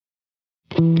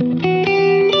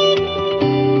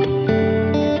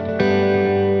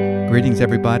Greetings,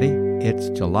 everybody. It's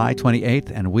July 28th,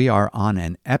 and we are on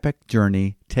an epic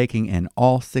journey, taking in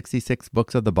all 66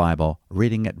 books of the Bible,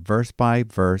 reading it verse by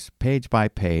verse, page by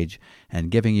page, and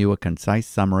giving you a concise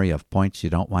summary of points you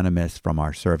don't want to miss from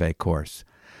our survey course.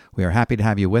 We are happy to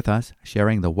have you with us,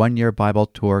 sharing the One Year Bible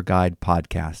Tour Guide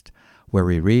podcast, where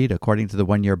we read according to the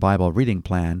One Year Bible reading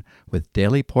plan with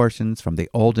daily portions from the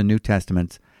Old and New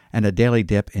Testaments and a daily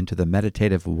dip into the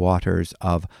meditative waters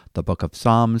of the book of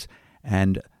Psalms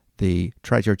and the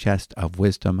treasure chest of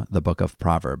wisdom, the book of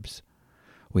Proverbs.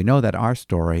 We know that our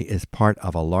story is part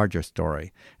of a larger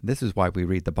story. This is why we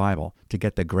read the Bible, to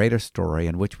get the greater story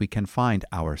in which we can find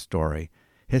our story.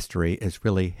 History is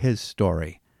really His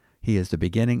story. He is the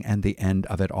beginning and the end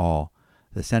of it all.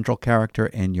 The central character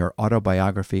in your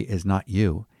autobiography is not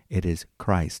you, it is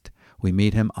Christ. We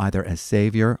meet Him either as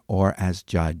Savior or as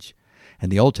Judge. In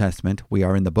the Old Testament, we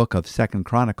are in the book of 2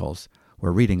 Chronicles.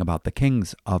 We're reading about the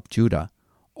kings of Judah.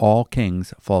 All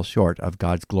kings fall short of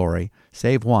God's glory,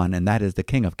 save one, and that is the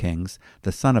King of Kings,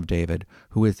 the Son of David,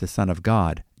 who is the Son of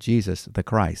God, Jesus the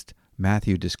Christ.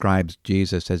 Matthew describes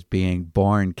Jesus as being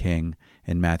born king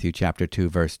in Matthew chapter 2,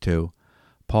 verse 2.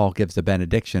 Paul gives the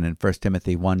benediction in 1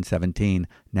 Timothy 1:17,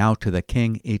 "Now to the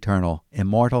King eternal,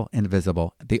 immortal,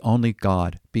 invisible, the only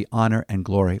God, be honor and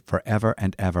glory forever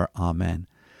and ever. Amen."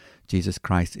 Jesus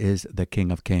Christ is the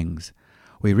King of Kings.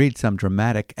 We read some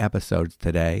dramatic episodes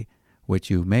today, which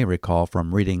you may recall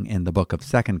from reading in the book of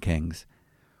 2 Kings.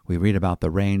 We read about the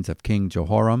reigns of King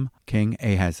Jehoram, King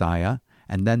Ahaziah,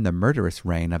 and then the murderous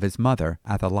reign of his mother,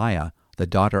 Athaliah, the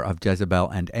daughter of Jezebel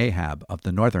and Ahab of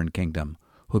the northern kingdom,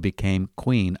 who became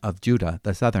queen of Judah,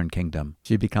 the southern kingdom.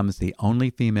 She becomes the only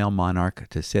female monarch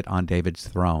to sit on David's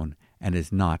throne, and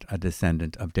is not a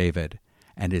descendant of David,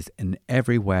 and is in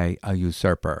every way a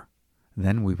usurper.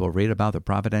 Then we will read about the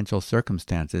providential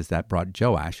circumstances that brought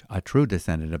Joash, a true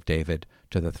descendant of David,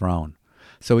 to the throne.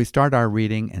 So we start our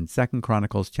reading in 2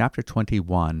 Chronicles chapter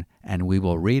 21, and we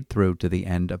will read through to the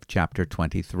end of chapter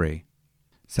 23.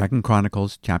 2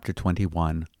 Chronicles chapter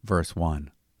 21, verse 1.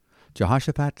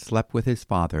 Jehoshaphat slept with his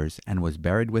fathers, and was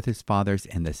buried with his fathers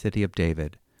in the city of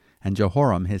David. And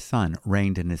Jehoram his son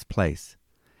reigned in his place.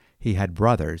 He had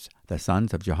brothers, the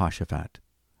sons of Jehoshaphat: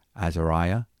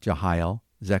 Azariah, Jehiel,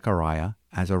 Zechariah,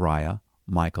 Azariah,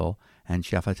 Michael, and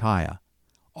Shephatiah.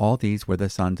 All these were the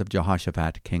sons of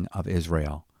Jehoshaphat, king of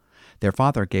Israel. Their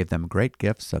father gave them great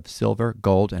gifts of silver,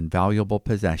 gold, and valuable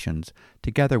possessions,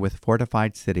 together with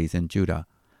fortified cities in Judah.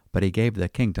 But he gave the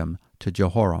kingdom to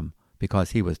Jehoram,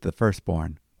 because he was the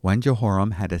firstborn. When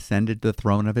Jehoram had ascended the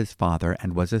throne of his father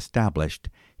and was established,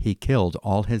 he killed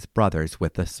all his brothers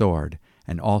with the sword,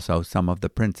 and also some of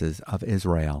the princes of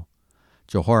Israel.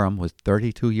 Jehoram was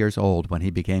 32 years old when he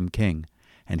became king,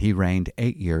 and he reigned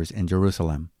 8 years in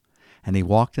Jerusalem. And he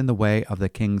walked in the way of the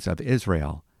kings of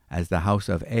Israel, as the house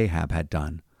of Ahab had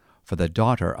done, for the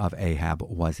daughter of Ahab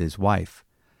was his wife.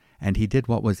 And he did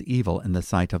what was evil in the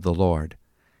sight of the Lord.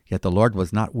 Yet the Lord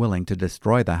was not willing to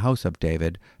destroy the house of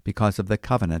David because of the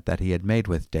covenant that he had made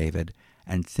with David,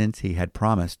 and since he had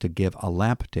promised to give a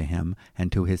lamp to him and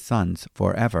to his sons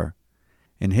forever.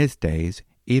 In his days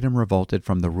Edom revolted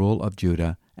from the rule of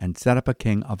Judah, and set up a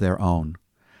king of their own.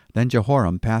 Then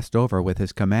Jehoram passed over with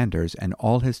his commanders and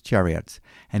all his chariots,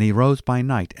 and he rose by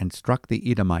night and struck the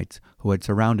Edomites who had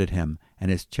surrounded him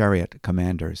and his chariot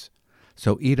commanders.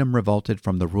 So Edom revolted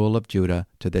from the rule of Judah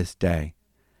to this day.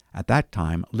 At that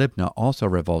time Libnah also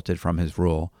revolted from his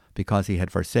rule, because he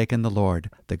had forsaken the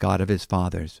Lord, the God of his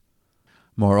fathers.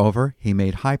 Moreover, he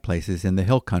made high places in the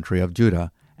hill country of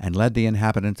Judah, and led the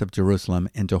inhabitants of Jerusalem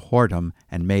into whoredom,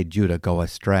 and made Judah go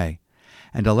astray.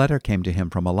 And a letter came to him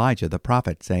from Elijah the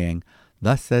prophet, saying,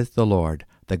 "Thus says the Lord,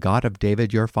 the God of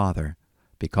David your father,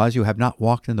 because you have not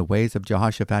walked in the ways of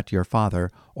Jehoshaphat your father,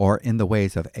 or in the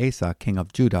ways of Asa king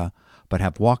of Judah, but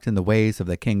have walked in the ways of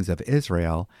the kings of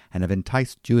Israel, and have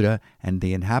enticed Judah and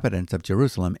the inhabitants of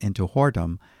Jerusalem into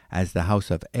whoredom, as the house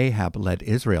of Ahab led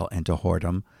Israel into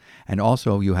whoredom, and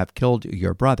also you have killed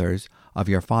your brothers of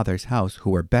your father's house who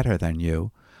were better than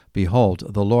you, behold,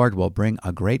 the Lord will bring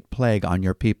a great plague on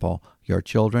your people, your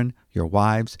children, your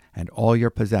wives, and all your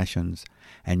possessions,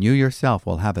 and you yourself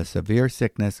will have a severe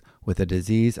sickness with a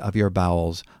disease of your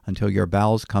bowels, until your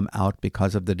bowels come out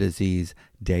because of the disease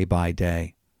day by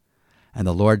day." And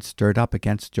the Lord stirred up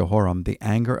against Jehoram the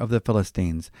anger of the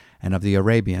Philistines and of the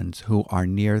Arabians who are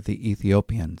near the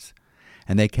Ethiopians.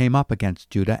 And they came up against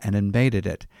Judah and invaded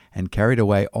it, and carried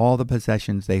away all the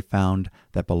possessions they found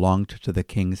that belonged to the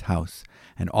king's house,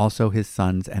 and also his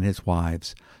sons and his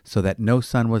wives, so that no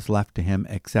son was left to him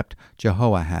except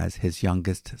Jehoahaz his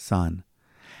youngest son.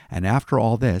 And after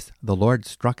all this, the Lord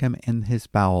struck him in his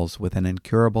bowels with an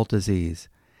incurable disease.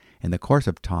 In the course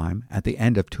of time, at the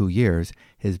end of 2 years,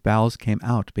 his bowels came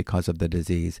out because of the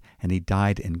disease, and he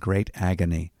died in great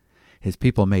agony. His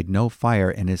people made no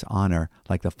fire in his honor,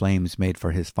 like the flames made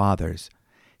for his fathers.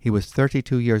 He was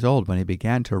 32 years old when he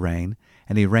began to reign,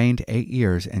 and he reigned 8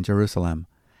 years in Jerusalem.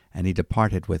 And he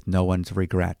departed with no one's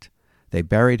regret. They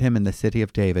buried him in the city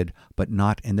of David, but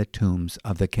not in the tombs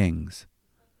of the kings.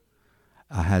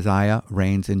 Ahaziah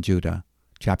reigns in Judah.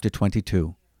 Chapter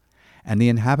 22. And the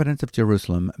inhabitants of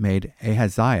Jerusalem made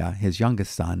Ahaziah, his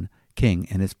youngest son, king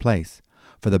in his place.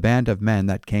 For the band of men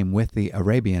that came with the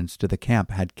Arabians to the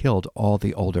camp had killed all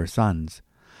the older sons.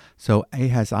 So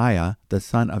Ahaziah, the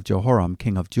son of Jehoram,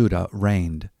 king of Judah,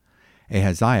 reigned.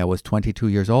 Ahaziah was 22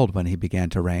 years old when he began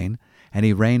to reign, and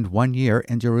he reigned 1 year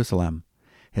in Jerusalem.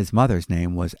 His mother's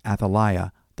name was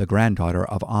Athaliah, the granddaughter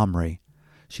of Omri.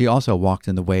 She also walked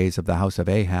in the ways of the house of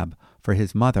Ahab, for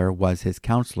his mother was his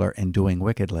counselor in doing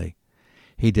wickedly.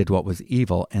 He did what was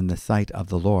evil in the sight of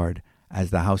the Lord, as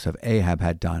the house of Ahab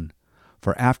had done.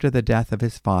 For after the death of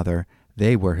his father,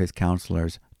 they were his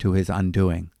counselors to his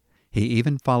undoing. He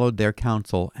even followed their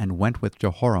counsel and went with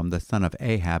Jehoram the son of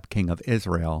Ahab, king of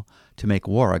Israel, to make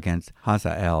war against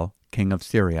Hazael, king of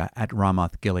Syria, at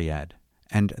Ramoth-Gilead.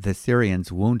 And the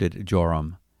Syrians wounded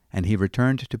Joram, and he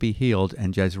returned to be healed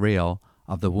in Jezreel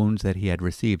of the wounds that he had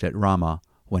received at Ramah,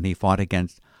 when he fought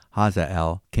against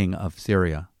Hazael, king of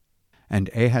Syria. And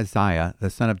Ahaziah, the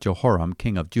son of Jehoram,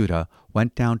 king of Judah,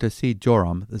 went down to see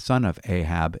Joram, the son of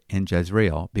Ahab, in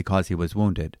Jezreel, because he was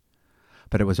wounded.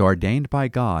 But it was ordained by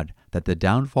God that the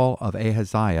downfall of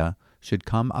Ahaziah should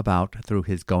come about through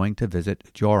his going to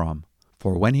visit Joram.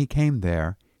 For when he came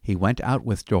there, he went out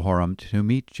with Jehoram to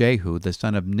meet Jehu, the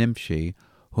son of Nimshi,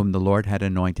 whom the Lord had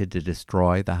anointed to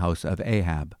destroy the house of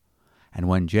Ahab. And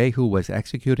when Jehu was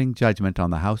executing judgment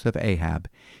on the house of Ahab,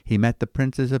 he met the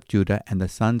princes of Judah and the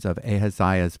sons of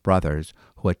Ahaziah's brothers,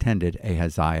 who attended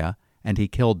Ahaziah, and he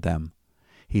killed them.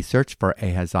 He searched for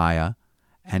Ahaziah,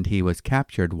 and he was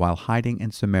captured while hiding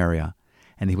in Samaria,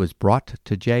 and he was brought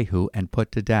to Jehu and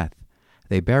put to death.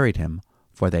 They buried him,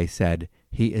 for they said,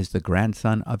 "He is the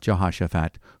grandson of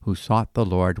Jehoshaphat, who sought the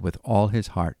Lord with all his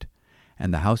heart."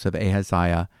 And the house of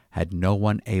Ahaziah had no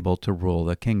one able to rule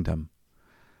the kingdom.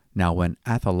 Now when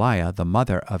Athaliah, the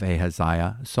mother of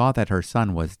Ahaziah, saw that her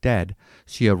son was dead,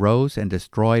 she arose and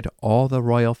destroyed all the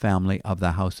royal family of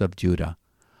the house of Judah.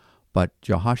 But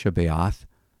Jehoshabeath,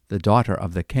 the daughter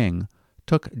of the king,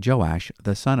 took Joash,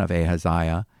 the son of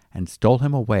Ahaziah, and stole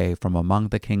him away from among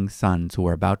the king's sons who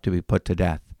were about to be put to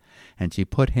death, and she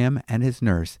put him and his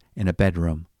nurse in a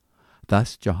bedroom.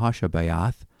 Thus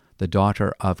Jehoshabeath, the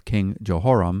daughter of King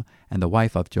Jehoram, and the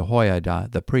wife of Jehoiada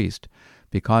the priest,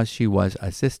 because she was a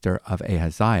sister of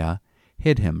Ahaziah,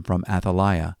 hid him from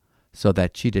Athaliah, so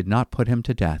that she did not put him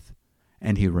to death.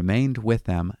 And he remained with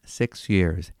them 6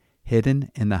 years, hidden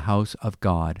in the house of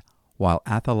God, while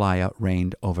Athaliah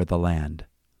reigned over the land.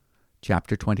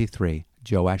 Chapter 23.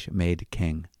 Joash made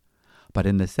king. But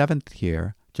in the 7th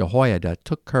year, Jehoiada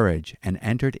took courage and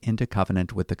entered into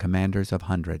covenant with the commanders of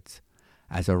hundreds: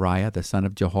 Azariah the son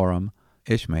of Jehoram,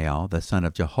 Ishmael the son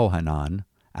of Jehohanan,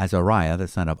 Azariah the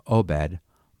son of Obed,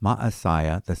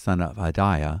 Maaseiah the son of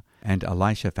Adiah, and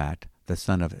Elishaphat the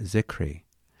son of Zichri.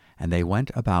 And they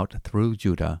went about through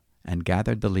Judah, and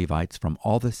gathered the Levites from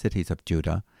all the cities of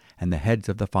Judah, and the heads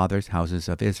of the fathers' houses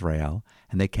of Israel,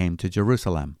 and they came to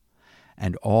Jerusalem.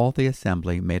 And all the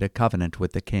assembly made a covenant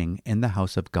with the king in the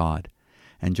house of God.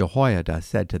 And Jehoiada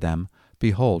said to them,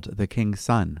 Behold the king's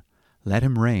son, let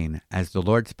him reign, as the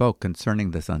Lord spoke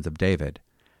concerning the sons of David.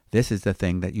 This is the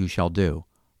thing that you shall do.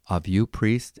 Of you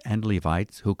priests and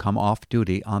Levites who come off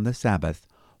duty on the Sabbath,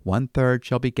 1/3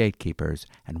 shall be gatekeepers,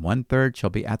 and 1/3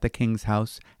 shall be at the king's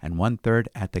house, and 1/3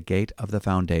 at the gate of the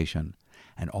foundation.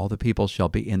 And all the people shall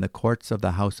be in the courts of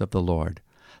the house of the Lord.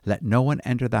 Let no one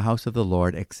enter the house of the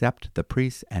Lord except the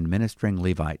priests and ministering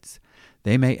Levites.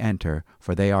 They may enter,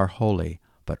 for they are holy,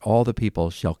 but all the people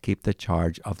shall keep the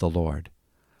charge of the Lord.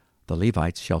 The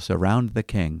Levites shall surround the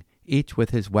king, each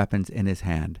with his weapons in his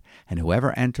hand, and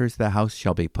whoever enters the house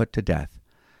shall be put to death.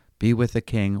 Be with the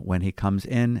king when he comes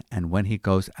in and when he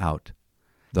goes out.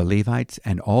 The Levites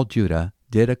and all Judah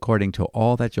did according to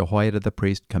all that Jehoiada the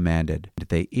priest commanded.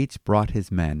 They each brought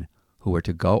his men, who were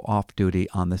to go off duty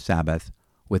on the Sabbath,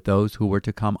 with those who were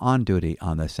to come on duty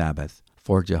on the Sabbath.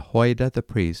 For Jehoiada the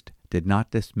priest did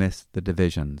not dismiss the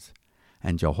divisions.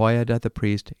 And Jehoiada the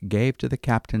priest gave to the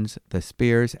captains the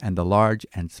spears and the large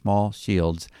and small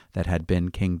shields that had been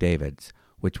King David's,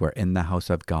 which were in the house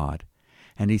of God.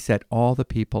 And he set all the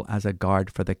people as a guard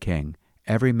for the king,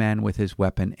 every man with his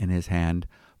weapon in his hand,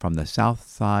 from the south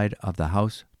side of the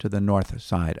house to the north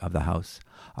side of the house,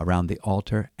 around the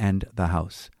altar and the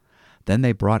house. Then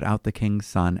they brought out the king's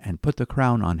son, and put the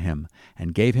crown on him,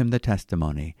 and gave him the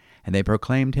testimony. And they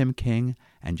proclaimed him king,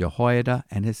 and Jehoiada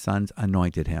and his sons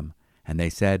anointed him. And they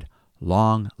said,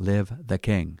 Long live the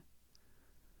king.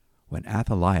 When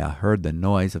Athaliah heard the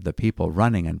noise of the people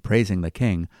running and praising the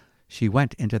king, she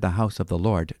went into the house of the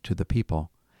Lord to the people.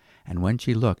 And when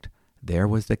she looked, there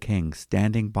was the king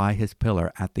standing by his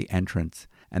pillar at the entrance,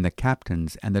 and the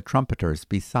captains and the trumpeters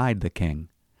beside the king,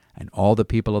 and all the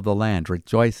people of the land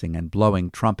rejoicing and blowing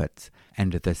trumpets,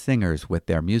 and the singers with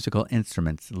their musical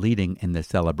instruments leading in the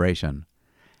celebration.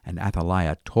 And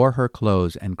Athaliah tore her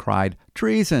clothes and cried,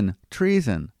 Treason!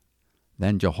 Treason!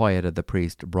 Then Jehoiada the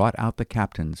priest brought out the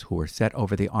captains who were set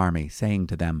over the army, saying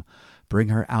to them, Bring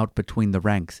her out between the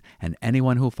ranks, and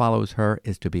anyone who follows her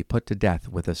is to be put to death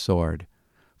with a sword.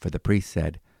 For the priest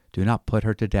said, Do not put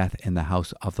her to death in the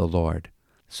house of the Lord.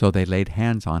 So they laid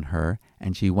hands on her,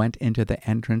 and she went into the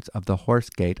entrance of the horse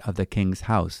gate of the king's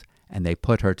house, and they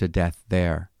put her to death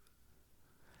there.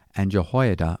 And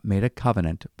Jehoiada made a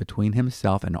covenant between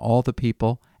himself and all the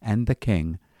people and the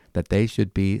king, that they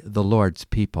should be the Lord's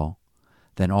people.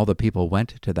 Then all the people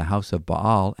went to the house of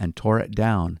Baal and tore it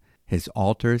down. His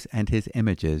altars and his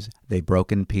images they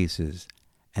broke in pieces.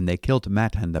 And they killed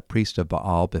Mattan the priest of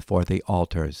Baal before the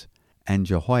altars. And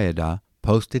Jehoiada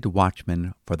posted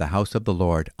watchmen for the house of the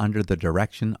Lord under the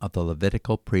direction of the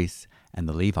Levitical priests and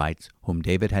the Levites, whom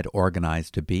David had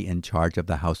organized to be in charge of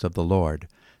the house of the Lord,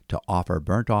 to offer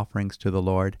burnt offerings to the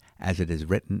Lord, as it is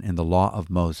written in the law of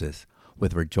Moses,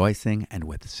 with rejoicing and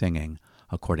with singing,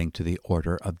 according to the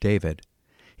order of David.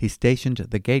 He stationed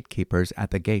the gatekeepers at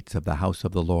the gates of the house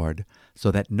of the Lord,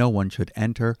 so that no one should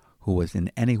enter who was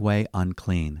in any way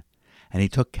unclean. And he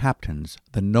took captains,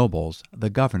 the nobles, the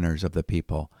governors of the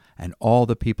people, and all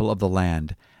the people of the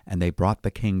land, and they brought the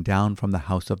king down from the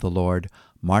house of the Lord,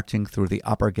 marching through the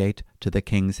upper gate to the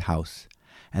king's house.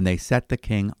 And they set the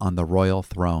king on the royal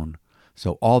throne.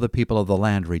 So all the people of the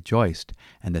land rejoiced,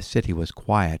 and the city was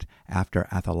quiet after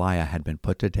Athaliah had been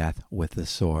put to death with the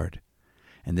sword.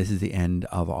 And this is the end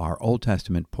of our Old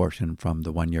Testament portion from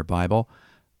the One Year Bible,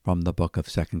 from the book of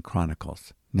 2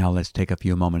 Chronicles. Now let's take a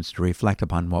few moments to reflect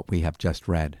upon what we have just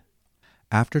read.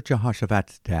 After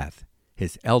Jehoshaphat's death,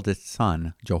 his eldest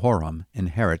son, Jehoram,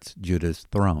 inherits Judah's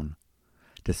throne.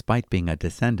 Despite being a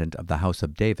descendant of the house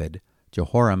of David,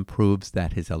 Jehoram proves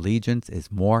that his allegiance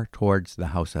is more towards the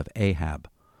house of Ahab.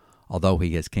 Although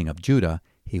he is king of Judah,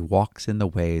 he walks in the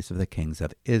ways of the kings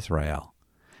of Israel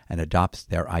and adopts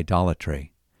their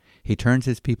idolatry. He turns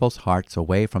his people's hearts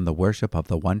away from the worship of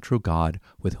the one true God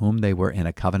with whom they were in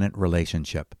a covenant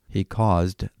relationship. He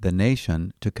caused the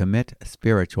nation to commit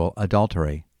spiritual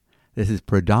adultery. This is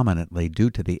predominantly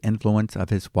due to the influence of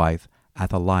his wife,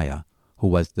 Athaliah, who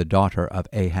was the daughter of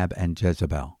Ahab and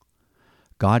Jezebel.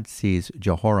 God sees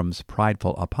Jehoram's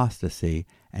prideful apostasy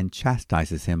and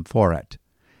chastises him for it.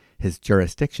 His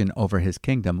jurisdiction over his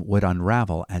kingdom would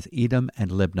unravel as Edom and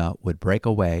Libnah would break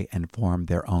away and form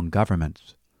their own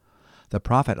governments. The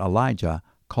prophet Elijah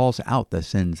calls out the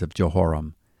sins of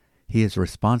Jehoram. He is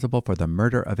responsible for the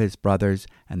murder of his brothers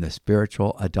and the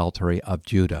spiritual adultery of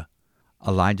Judah.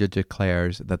 Elijah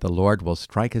declares that the Lord will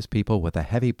strike his people with a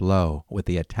heavy blow with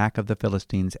the attack of the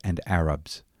Philistines and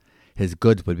Arabs. His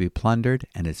goods would be plundered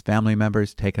and his family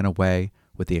members taken away,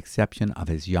 with the exception of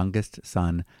his youngest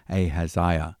son,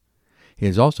 Ahaziah. He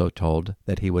is also told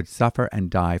that he would suffer and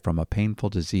die from a painful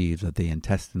disease of the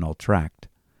intestinal tract.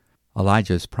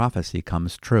 Elijah's prophecy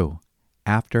comes true.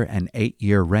 After an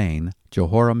 8-year reign,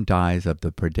 Jehoram dies of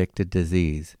the predicted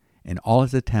disease. In all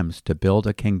his attempts to build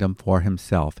a kingdom for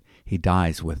himself, he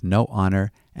dies with no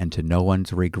honor and to no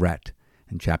one's regret.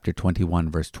 In chapter 21,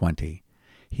 verse 20.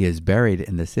 He is buried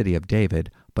in the city of David,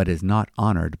 but is not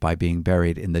honored by being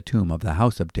buried in the tomb of the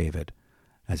house of David,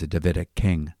 as a Davidic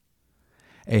king.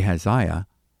 Ahaziah,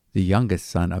 the youngest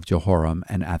son of Jehoram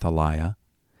and Athaliah,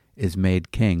 is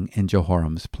made king in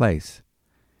Jehoram's place.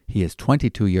 He is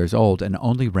 22 years old and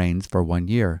only reigns for 1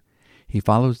 year. He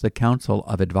follows the counsel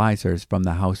of advisers from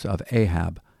the house of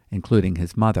Ahab, including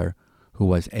his mother, who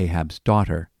was Ahab's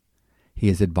daughter. He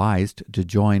is advised to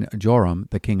join Joram,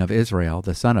 the king of Israel,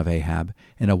 the son of Ahab,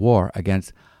 in a war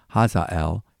against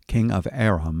Hazael, king of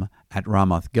Aram, at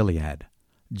Ramoth-Gilead.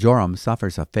 Joram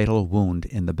suffers a fatal wound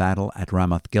in the battle at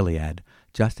Ramoth-Gilead,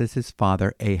 just as his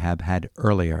father Ahab had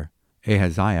earlier.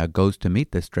 Ahaziah goes to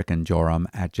meet the stricken Joram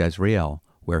at Jezreel,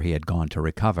 where he had gone to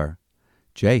recover.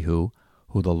 Jehu,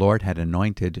 who the Lord had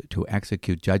anointed to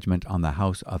execute judgment on the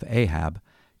house of Ahab,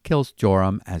 kills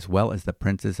Joram as well as the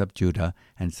princes of Judah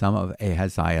and some of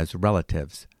Ahaziah's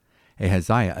relatives.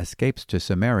 Ahaziah escapes to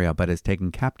Samaria, but is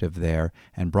taken captive there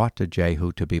and brought to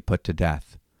Jehu to be put to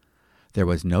death. There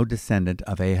was no descendant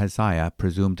of Ahaziah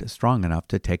presumed strong enough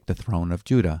to take the throne of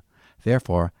Judah.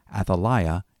 Therefore,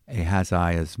 Athaliah,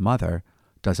 Ahaziah's mother,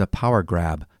 does a power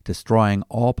grab, destroying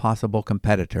all possible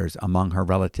competitors among her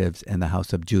relatives in the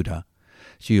house of Judah.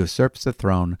 She usurps the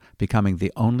throne, becoming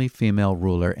the only female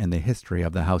ruler in the history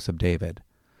of the house of David.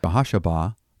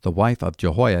 Jehoshaphat, the wife of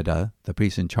Jehoiada, the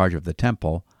priest in charge of the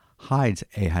temple, hides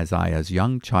Ahaziah's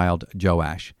young child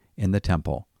Joash in the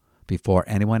temple before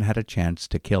anyone had a chance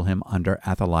to kill him under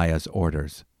Athaliah's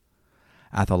orders.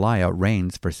 Athaliah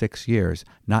reigns for 6 years,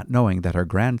 not knowing that her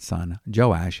grandson,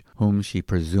 Joash, whom she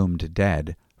presumed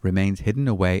dead, remains hidden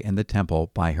away in the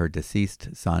temple by her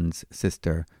deceased son's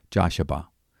sister, Josheba.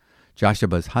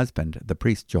 Josheba's husband, the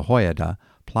priest Jehoiada,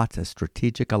 plots a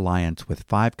strategic alliance with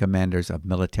 5 commanders of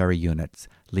military units,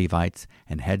 Levites,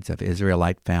 and heads of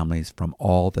Israelite families from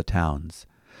all the towns.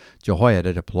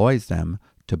 Jehoiada deploys them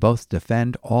to both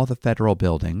defend all the federal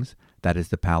buildings, that is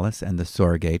the palace and the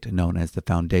Sur Gate known as the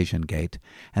Foundation Gate,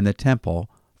 and the temple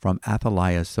from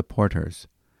Athaliah's supporters.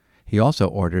 He also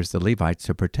orders the Levites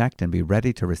to protect and be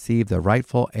ready to receive the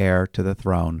rightful heir to the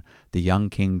throne, the young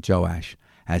king Joash,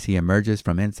 as he emerges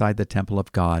from inside the temple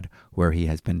of God where he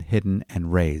has been hidden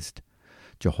and raised.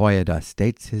 Jehoiada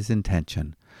states his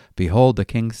intention, "Behold, the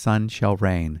king's son shall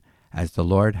reign, as the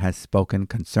Lord has spoken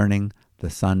concerning the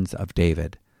sons of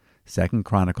David." 2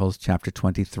 Chronicles chapter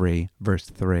 23, verse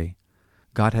 3.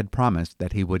 God had promised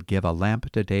that he would give a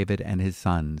lamp to David and his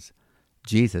sons.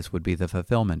 Jesus would be the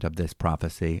fulfillment of this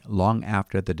prophecy long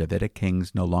after the Davidic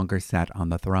kings no longer sat on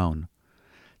the throne.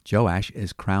 Joash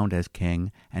is crowned as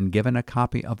king and given a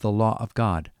copy of the law of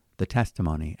God, the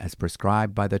testimony as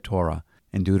prescribed by the Torah,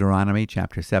 in Deuteronomy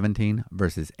chapter 17,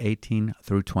 verses 18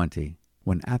 through 20.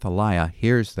 When Athaliah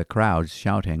hears the crowds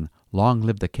shouting, "Long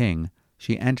live the king,"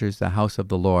 she enters the house of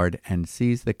the Lord and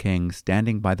sees the king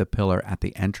standing by the pillar at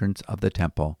the entrance of the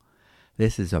temple.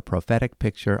 This is a prophetic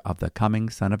picture of the coming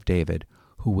son of David,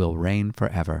 who will reign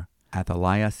forever.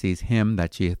 Athaliah sees him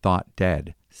that she thought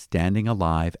dead, standing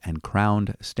alive and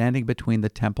crowned, standing between the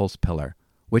temple's pillar.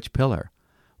 Which pillar?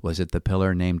 Was it the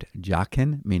pillar named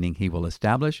Jachin, meaning he will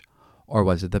establish, or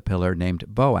was it the pillar named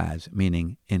Boaz,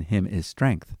 meaning in him is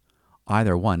strength?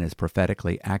 Either one is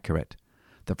prophetically accurate.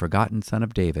 The forgotten son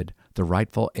of David, the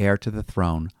rightful heir to the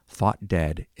throne, thought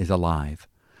dead, is alive.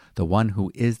 The one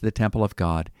who is the temple of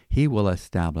God, he will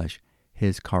establish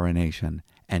his coronation,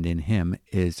 and in him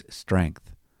is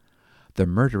strength. The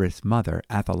murderous mother,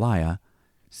 Athaliah,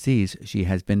 sees she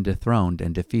has been dethroned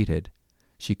and defeated.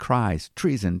 She cries,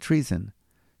 "Treason, treason!"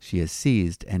 She is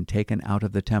seized and taken out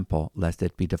of the temple, lest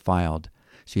it be defiled.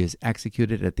 She is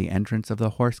executed at the entrance of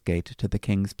the horse gate to the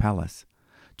king's palace.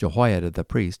 Jehoiada the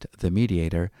priest, the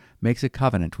mediator, makes a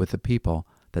covenant with the people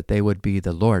that they would be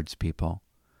the Lord's people.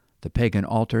 The pagan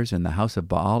altars in the house of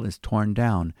Baal is torn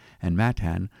down, and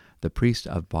Mattan, the priest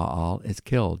of Baal, is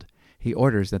killed. He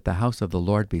orders that the house of the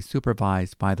Lord be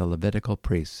supervised by the Levitical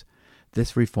priests.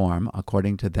 This reform,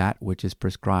 according to that which is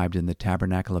prescribed in the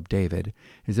tabernacle of David,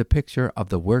 is a picture of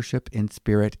the worship in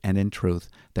spirit and in truth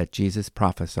that Jesus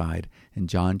prophesied in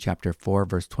John chapter 4,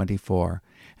 verse 24,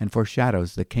 and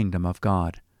foreshadows the kingdom of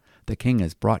God. The king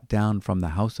is brought down from the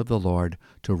house of the Lord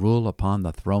to rule upon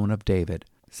the throne of David.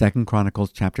 2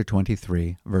 Chronicles chapter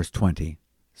 23, verse 20.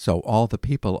 So all the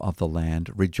people of the land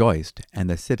rejoiced, and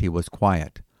the city was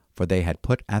quiet, for they had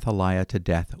put Athaliah to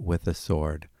death with the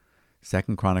sword.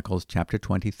 2 Chronicles chapter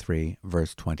 23,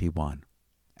 verse 21.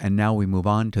 And now we move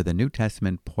on to the New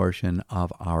Testament portion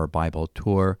of our Bible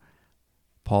tour,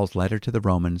 Paul's letter to the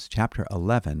Romans, chapter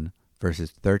 11, verses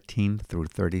 13 through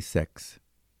 36.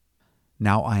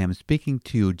 Now I am speaking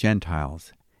to you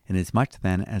Gentiles. Inasmuch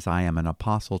then as I am an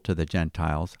apostle to the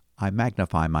Gentiles, I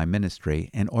magnify my ministry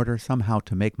in order somehow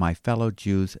to make my fellow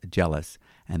Jews jealous,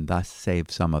 and thus save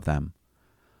some of them.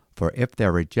 For if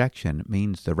their rejection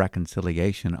means the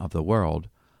reconciliation of the world,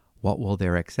 what will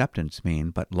their acceptance mean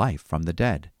but life from the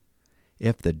dead?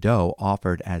 If the dough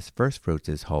offered as firstfruits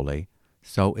is holy,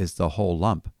 so is the whole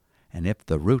lump, and if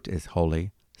the root is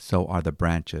holy, so are the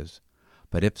branches.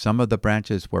 But if some of the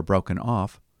branches were broken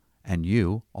off, and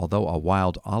you, although a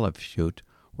wild olive shoot,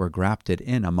 were grafted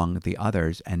in among the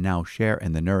others and now share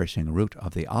in the nourishing root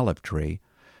of the olive tree,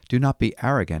 do not be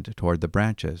arrogant toward the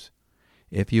branches.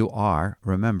 If you are,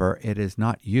 remember it is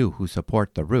not you who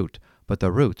support the root, but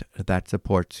the root that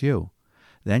supports you.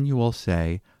 Then you will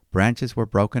say, branches were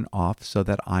broken off so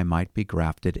that I might be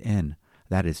grafted in.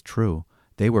 That is true.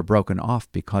 They were broken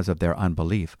off because of their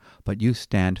unbelief, but you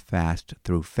stand fast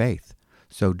through faith.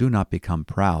 So do not become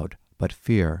proud, but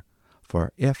fear.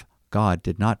 For if God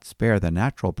did not spare the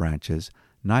natural branches,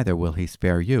 neither will he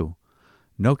spare you.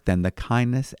 Note then the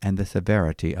kindness and the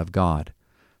severity of God.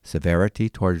 Severity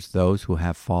towards those who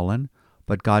have fallen,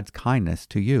 but God's kindness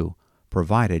to you,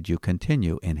 provided you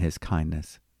continue in his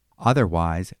kindness.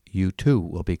 Otherwise, you too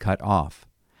will be cut off.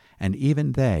 And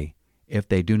even they, if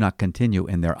they do not continue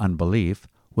in their unbelief,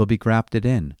 will be grafted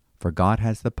in, for God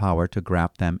has the power to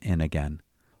graft them in again.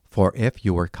 For if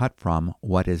you were cut from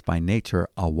what is by nature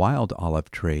a wild olive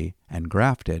tree, and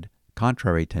grafted,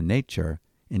 contrary to nature,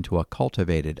 into a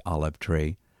cultivated olive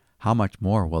tree, how much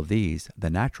more will these, the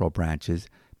natural branches,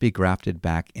 be grafted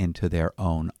back into their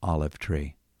own olive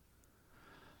tree?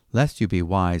 Lest you be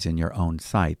wise in your own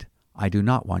sight, I do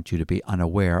not want you to be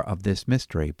unaware of this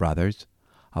mystery, brothers.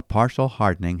 A partial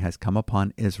hardening has come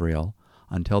upon Israel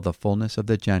until the fullness of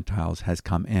the Gentiles has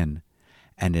come in,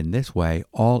 and in this way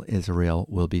all Israel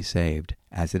will be saved,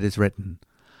 as it is written,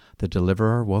 "The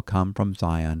deliverer will come from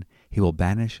Zion, he will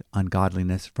banish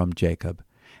ungodliness from Jacob,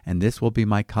 and this will be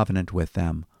my covenant with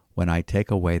them when I take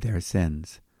away their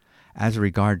sins. As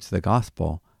regards the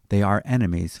gospel, they are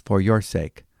enemies for your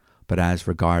sake, but as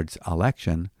regards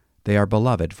election, they are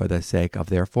beloved for the sake of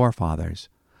their forefathers.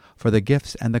 For the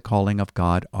gifts and the calling of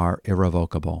God are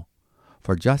irrevocable.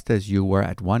 For just as you were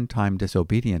at one time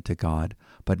disobedient to God,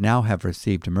 but now have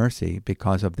received mercy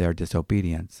because of their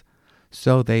disobedience,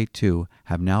 so they too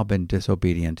have now been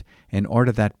disobedient, in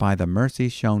order that by the mercy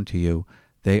shown to you,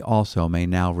 they also may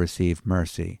now receive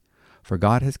mercy. For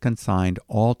God has consigned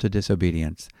all to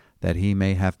disobedience, that he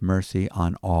may have mercy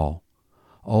on all.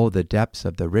 Oh, the depths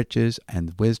of the riches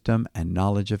and wisdom and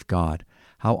knowledge of God!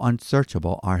 How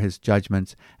unsearchable are his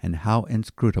judgments, and how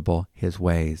inscrutable his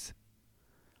ways!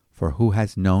 For who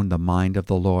has known the mind of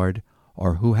the Lord,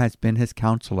 or who has been his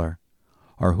counselor,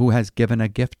 or who has given a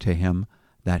gift to him,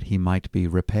 that he might be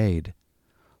repaid?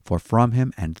 For from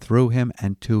him and through him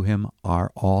and to him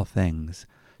are all things.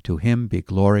 To him be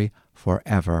glory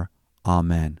forever.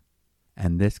 Amen.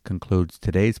 And this concludes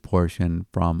today's portion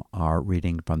from our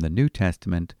reading from the New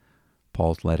Testament,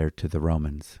 Paul's letter to the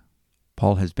Romans.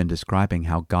 Paul has been describing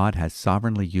how God has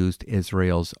sovereignly used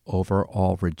Israel's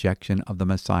overall rejection of the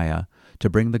Messiah to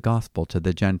bring the gospel to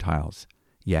the Gentiles.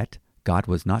 Yet, God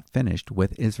was not finished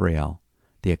with Israel.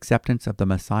 The acceptance of the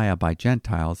Messiah by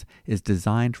Gentiles is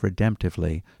designed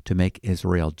redemptively to make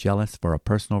Israel jealous for a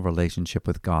personal relationship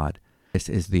with God. This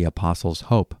is the apostles'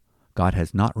 hope. God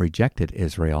has not rejected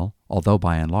Israel, although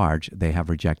by and large they have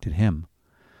rejected him.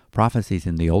 Prophecies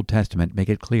in the Old Testament make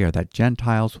it clear that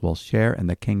Gentiles will share in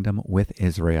the kingdom with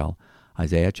Israel,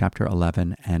 Isaiah chapter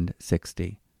 11 and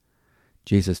 60.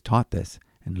 Jesus taught this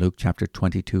in Luke chapter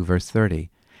 22 verse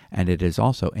 30, and it is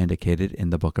also indicated in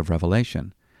the book of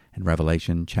Revelation, in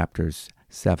Revelation chapters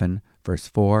 7 verse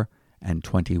 4 and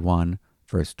 21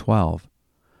 verse 12.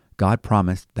 God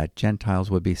promised that Gentiles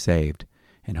would be saved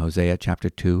in Hosea chapter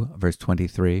 2 verse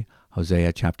 23,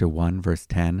 Hosea chapter 1 verse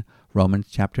 10, Romans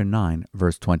chapter 9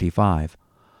 verse 25.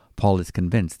 Paul is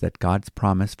convinced that God's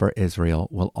promise for Israel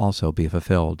will also be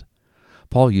fulfilled.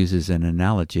 Paul uses an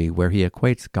analogy where he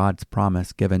equates God's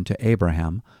promise given to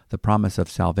Abraham, the promise of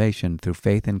salvation through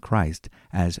faith in Christ,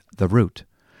 as the root.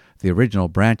 The original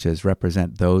branches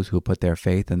represent those who put their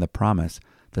faith in the promise,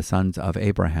 the sons of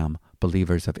Abraham,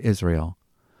 believers of Israel.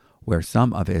 Where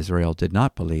some of Israel did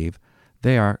not believe,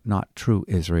 they are not true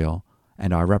Israel,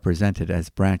 and are represented as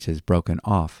branches broken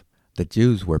off. The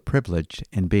Jews were privileged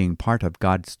in being part of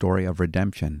God's story of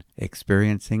redemption,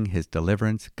 experiencing his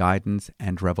deliverance, guidance,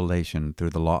 and revelation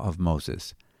through the law of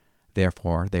Moses.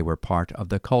 Therefore, they were part of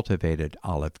the cultivated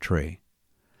olive tree.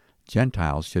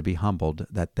 Gentiles should be humbled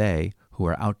that they, who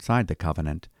are outside the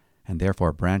covenant, and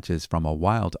therefore branches from a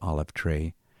wild olive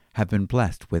tree, have been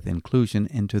blessed with inclusion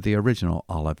into the original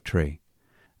olive tree.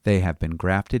 They have been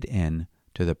grafted in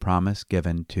to the promise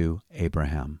given to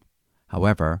Abraham.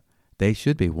 However, they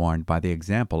should be warned by the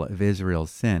example of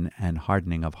Israel's sin and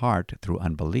hardening of heart through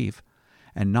unbelief,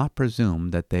 and not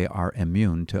presume that they are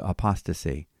immune to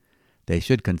apostasy. They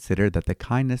should consider that the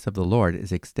kindness of the Lord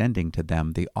is extending to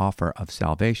them the offer of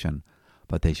salvation,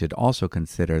 but they should also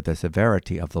consider the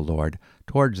severity of the Lord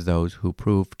towards those who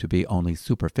prove to be only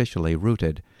superficially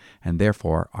rooted, and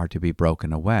therefore are to be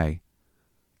broken away.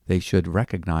 They should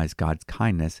recognize God's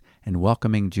kindness in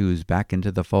welcoming Jews back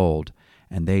into the fold,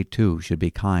 and they too should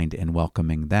be kind in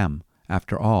welcoming them.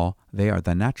 After all, they are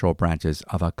the natural branches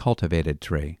of a cultivated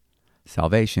tree.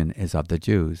 Salvation is of the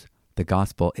Jews. The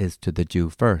gospel is to the Jew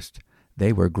first.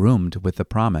 They were groomed with the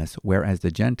promise, whereas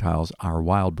the Gentiles are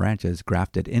wild branches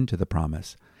grafted into the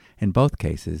promise. In both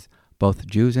cases, both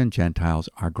Jews and Gentiles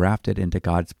are grafted into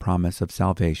God's promise of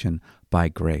salvation by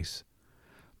grace.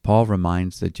 Paul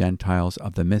reminds the Gentiles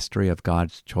of the mystery of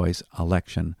God's choice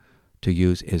election to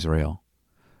use Israel.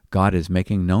 God is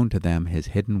making known to them his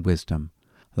hidden wisdom.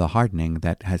 The hardening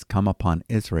that has come upon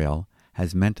Israel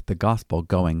has meant the gospel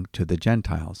going to the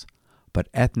Gentiles, but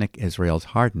ethnic Israel's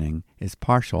hardening is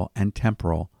partial and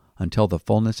temporal until the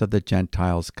fullness of the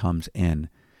Gentiles comes in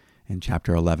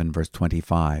chapter 11, verse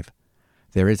 25.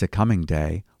 There is a coming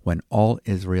day when all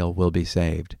Israel will be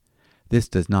saved. This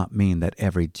does not mean that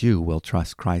every Jew will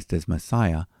trust Christ as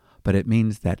Messiah, but it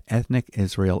means that ethnic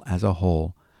Israel as a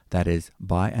whole, that is,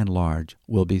 by and large,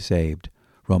 will be saved.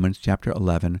 Romans chapter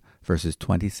 11, verses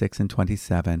 26 and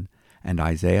 27, and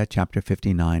Isaiah chapter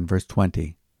 59, verse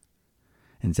 20.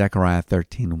 In Zechariah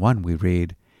 13:1 we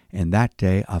read, "In that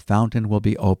day a fountain will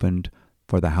be opened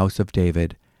for the house of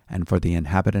David and for the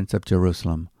inhabitants of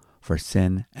Jerusalem, for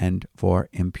sin and for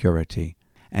impurity."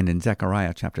 And in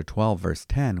Zechariah chapter 12, verse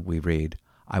 10 we read,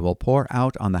 "I will pour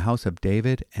out on the house of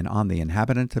David and on the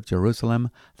inhabitants of Jerusalem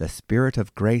the spirit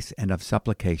of grace and of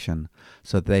supplication,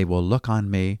 so that they will look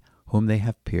on me whom they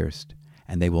have pierced,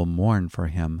 and they will mourn for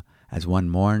him as one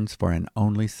mourns for an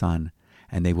only son,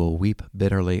 and they will weep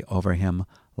bitterly over him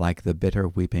like the bitter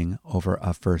weeping over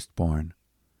a firstborn."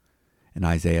 In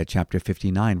Isaiah chapter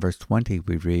 59, verse 20,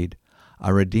 we read,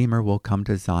 "A Redeemer will come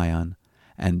to Zion,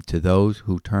 and to those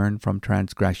who turn from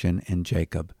transgression in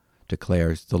Jacob,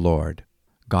 declares the Lord."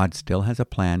 God still has a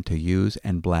plan to use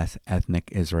and bless ethnic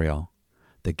Israel.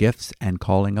 The gifts and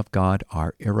calling of God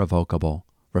are irrevocable,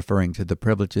 referring to the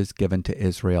privileges given to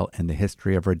Israel in the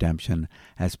history of redemption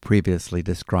as previously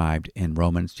described in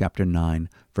Romans chapter 9,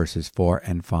 verses 4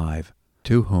 and 5.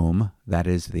 To whom, that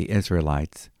is the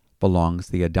Israelites, belongs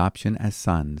the adoption as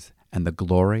sons, and the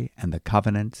glory, and the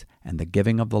covenants, and the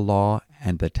giving of the law,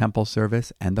 and the temple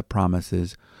service, and the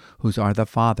promises, whose are the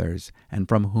fathers, and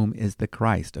from whom is the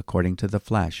Christ according to the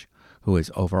flesh, who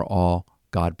is over all,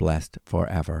 God blessed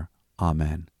forever.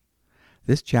 Amen.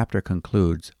 This chapter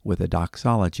concludes with a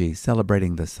doxology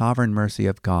celebrating the sovereign mercy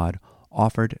of God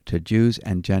offered to Jews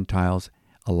and Gentiles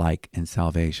alike in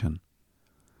salvation.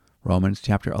 Romans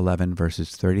chapter 11,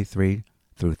 verses 33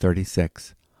 through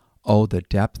 36. "O the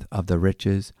depth of the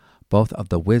riches, both of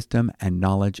the wisdom and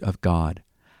knowledge of God!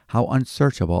 How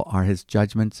unsearchable are his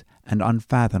judgments and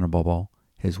unfathomable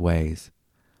his ways!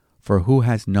 For who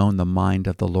has known the mind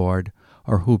of the Lord,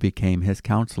 or who became his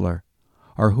counselor?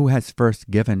 Or who has first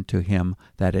given to him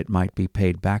that it might be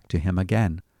paid back to him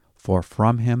again? For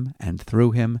from him, and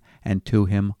through him, and to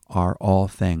him are all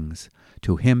things.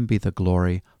 To him be the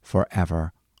glory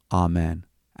forever. Amen."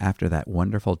 After that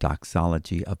wonderful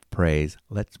doxology of praise,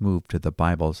 let's move to the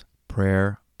Bible's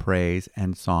prayer, praise,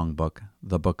 and songbook,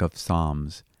 the book of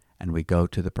Psalms. And we go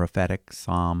to the prophetic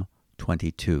Psalm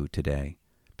 22 today,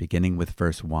 beginning with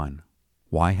verse 1.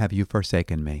 "Why have you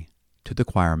forsaken me?" To the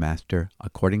choir master,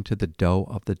 according to the doe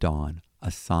of the dawn, a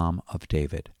psalm of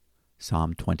David.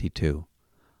 Psalm 22.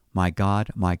 My God,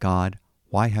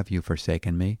 why have you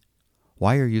forsaken me?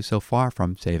 Why are you so far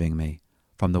from saving me,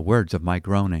 from the words of my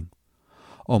groaning?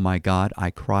 O my God, I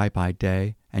cry by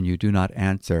day, and you do not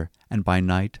answer, and by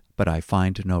night, but I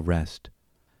find no rest.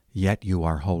 Yet you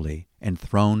are holy,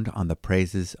 enthroned on the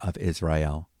praises of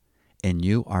Israel. In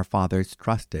you our fathers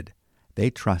trusted. They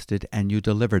trusted, and you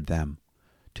delivered them.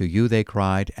 To you they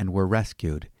cried and were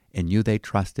rescued. In you they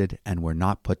trusted and were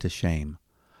not put to shame.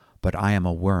 But I am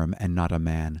a worm and not a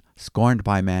man, scorned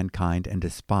by mankind and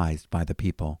despised by the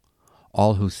people.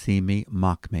 All who see me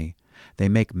mock me. They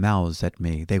make mouths at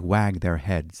me. They wag their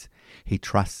heads. He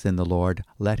trusts in the Lord.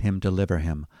 Let him deliver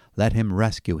him. Let him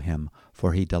rescue him,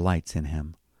 for he delights in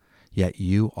him. Yet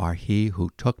you are he who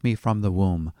took me from the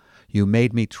womb. You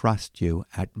made me trust you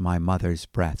at my mother's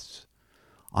breasts.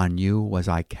 On you was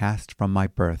I cast from my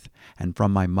birth, and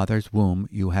from my mother's womb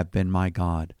you have been my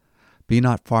God. Be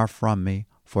not far from me,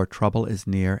 for trouble is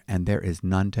near, and there is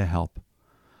none to help.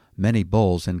 Many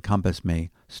bulls encompass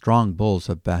me, strong bulls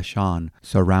of Bashan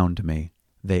surround me.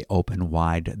 They open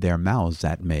wide their mouths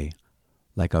at me,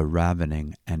 like a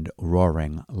ravening and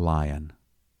roaring lion.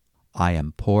 I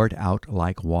am poured out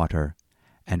like water,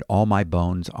 and all my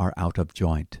bones are out of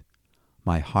joint.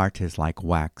 My heart is like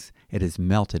wax, it is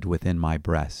melted within my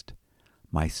breast.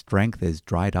 My strength is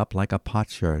dried up like a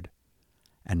potsherd,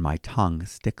 and my tongue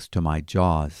sticks to my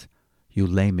jaws. You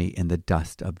lay me in the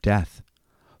dust of death.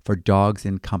 For dogs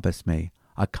encompass me,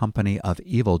 a company of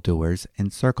evildoers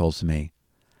encircles me.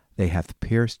 They have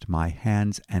pierced my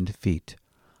hands and feet.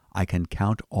 I can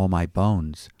count all my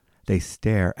bones. They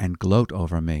stare and gloat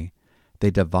over me.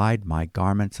 They divide my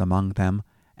garments among them,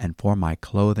 and for my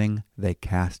clothing they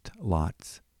cast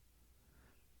lots.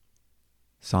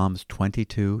 Psalms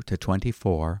 22 to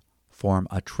 24, form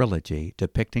a trilogy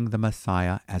depicting the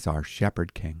Messiah as our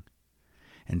shepherd king.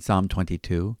 In Psalm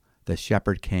 22, the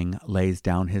shepherd king lays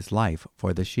down his life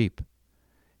for the sheep.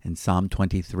 In Psalm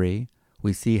 23,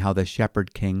 we see how the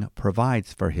shepherd king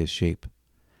provides for his sheep.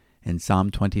 In Psalm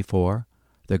 24,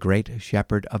 the great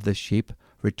shepherd of the sheep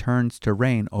returns to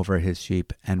reign over his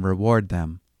sheep and reward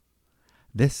them.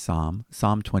 This psalm,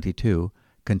 Psalm 22,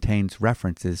 contains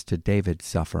references to David's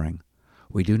suffering.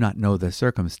 We do not know the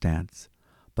circumstance,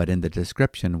 but in the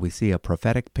description we see a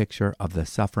prophetic picture of the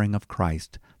suffering of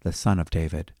Christ, the Son of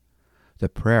David. The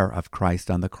prayer of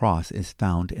Christ on the cross is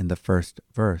found in the first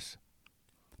verse.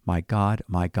 My God,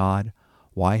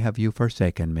 why have you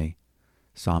forsaken me?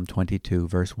 Psalm 22,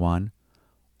 verse 1.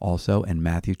 Also in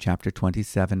Matthew chapter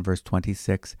 27, verse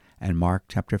 26, and Mark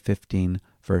chapter 15,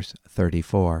 verse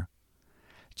 34.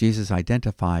 Jesus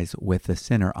identifies with the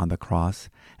sinner on the cross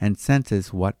and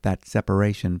senses what that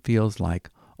separation feels like,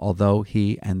 although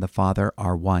he and the Father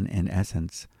are one in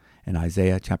essence, in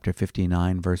Isaiah chapter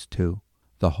 59, verse 2.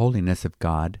 The holiness of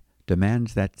God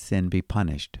demands that sin be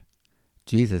punished.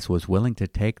 Jesus was willing to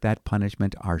take that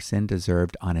punishment our sin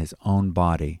deserved on his own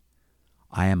body.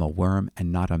 I am a worm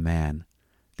and not a man.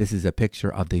 This is a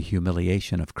picture of the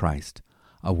humiliation of Christ.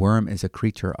 A worm is a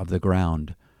creature of the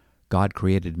ground. God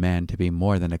created man to be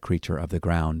more than a creature of the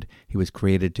ground. He was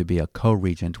created to be a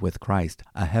co-regent with Christ,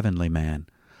 a heavenly man.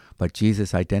 But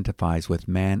Jesus identifies with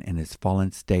man in his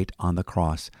fallen state on the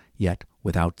cross, yet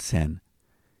without sin.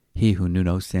 He who knew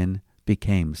no sin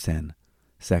became sin.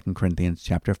 2 Corinthians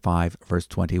chapter 5, verse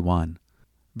 21.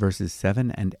 Verses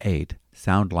 7 and 8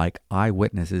 sound like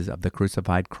eyewitnesses of the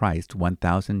crucified Christ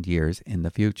 1,000 years in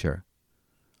the future.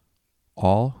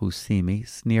 All who see me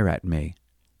sneer at me.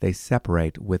 They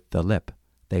separate with the lip.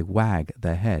 They wag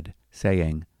the head,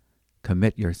 saying,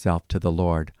 Commit yourself to the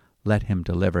Lord. Let him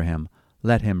deliver him.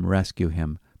 Let him rescue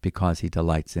him, because he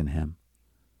delights in him.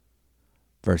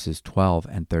 Verses 12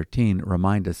 and 13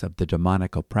 remind us of the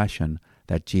demonic oppression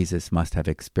that Jesus must have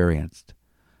experienced.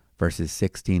 Verses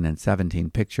 16 and 17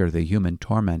 picture the human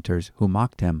tormentors who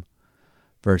mocked him.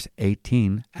 Verse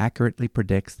 18 accurately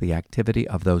predicts the activity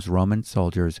of those Roman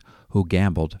soldiers who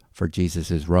gambled for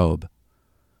Jesus' robe.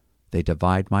 They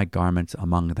divide my garments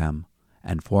among them,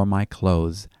 and for my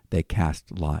clothes they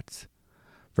cast lots.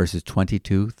 Verses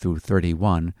 22 through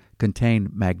 31 contain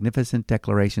magnificent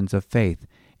declarations of faith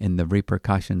in the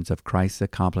repercussions of Christ's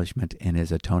accomplishment in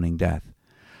his atoning death.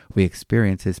 We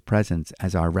experience his presence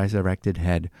as our resurrected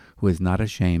head, who is not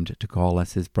ashamed to call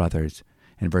us his brothers.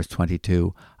 In verse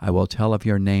 22, I will tell of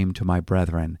your name to my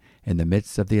brethren. In the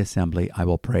midst of the assembly I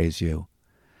will praise you.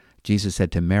 Jesus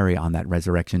said to Mary on that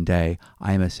resurrection day,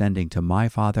 I am ascending to my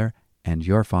Father and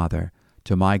your Father,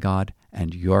 to my God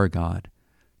and your God.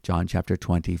 John chapter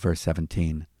 20, verse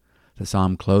 17. The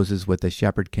psalm closes with the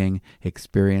shepherd king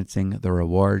experiencing the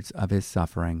rewards of his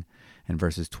suffering in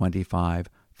verses 25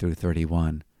 through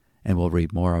 31, and we'll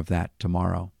read more of that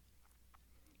tomorrow.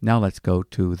 Now let's go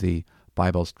to the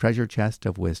Bible's treasure chest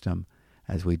of wisdom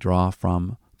as we draw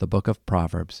from the book of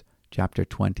Proverbs, chapter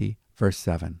 20, verse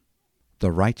 7.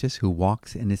 The righteous who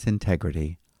walks in his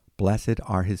integrity, blessed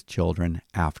are his children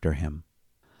after him.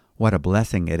 What a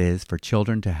blessing it is for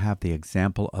children to have the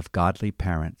example of godly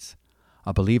parents.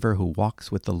 A believer who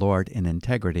walks with the Lord in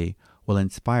integrity will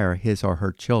inspire his or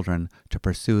her children to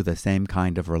pursue the same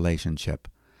kind of relationship.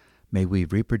 May we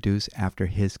reproduce after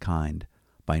his kind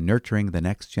by nurturing the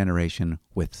next generation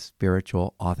with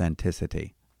spiritual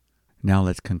authenticity. Now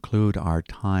let's conclude our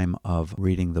time of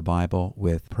reading the Bible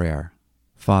with prayer.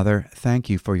 Father, thank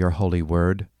you for your holy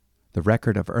word. The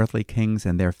record of earthly kings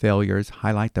and their failures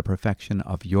highlight the perfection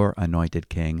of your anointed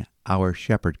King, our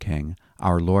Shepherd King,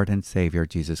 our Lord and Savior,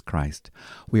 Jesus Christ.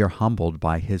 We are humbled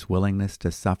by his willingness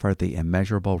to suffer the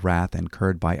immeasurable wrath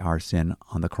incurred by our sin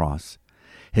on the cross.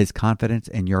 His confidence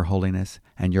in your holiness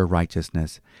and your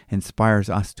righteousness inspires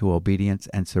us to obedience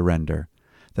and surrender.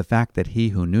 The fact that he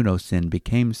who knew no sin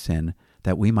became sin,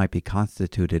 that we might be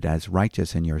constituted as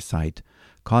righteous in your sight,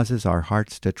 causes our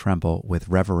hearts to tremble with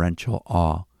reverential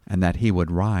awe, and that he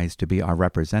would rise to be our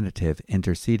representative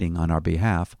interceding on our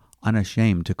behalf,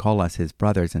 unashamed to call us his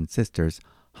brothers and sisters,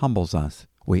 humbles us.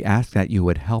 We ask that you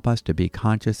would help us to be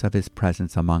conscious of his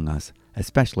presence among us,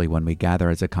 especially when we gather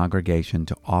as a congregation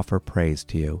to offer praise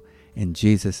to you. In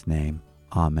Jesus' name,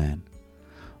 amen.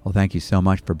 Well, thank you so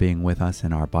much for being with us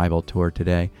in our Bible tour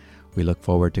today. We look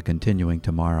forward to continuing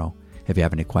tomorrow. If you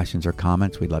have any questions or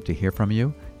comments, we'd love to hear from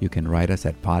you. You can write us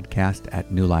at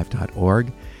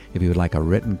podcast@newlife.org. If you would like a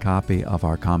written copy of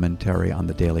our commentary on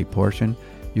the daily portion,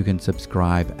 you can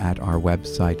subscribe at our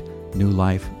website,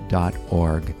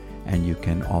 newlife.org. and you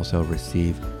can also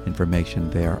receive information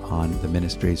there on the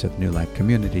ministries of New Life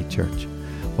Community Church.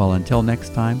 Well, until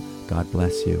next time, God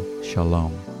bless you.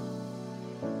 Shalom.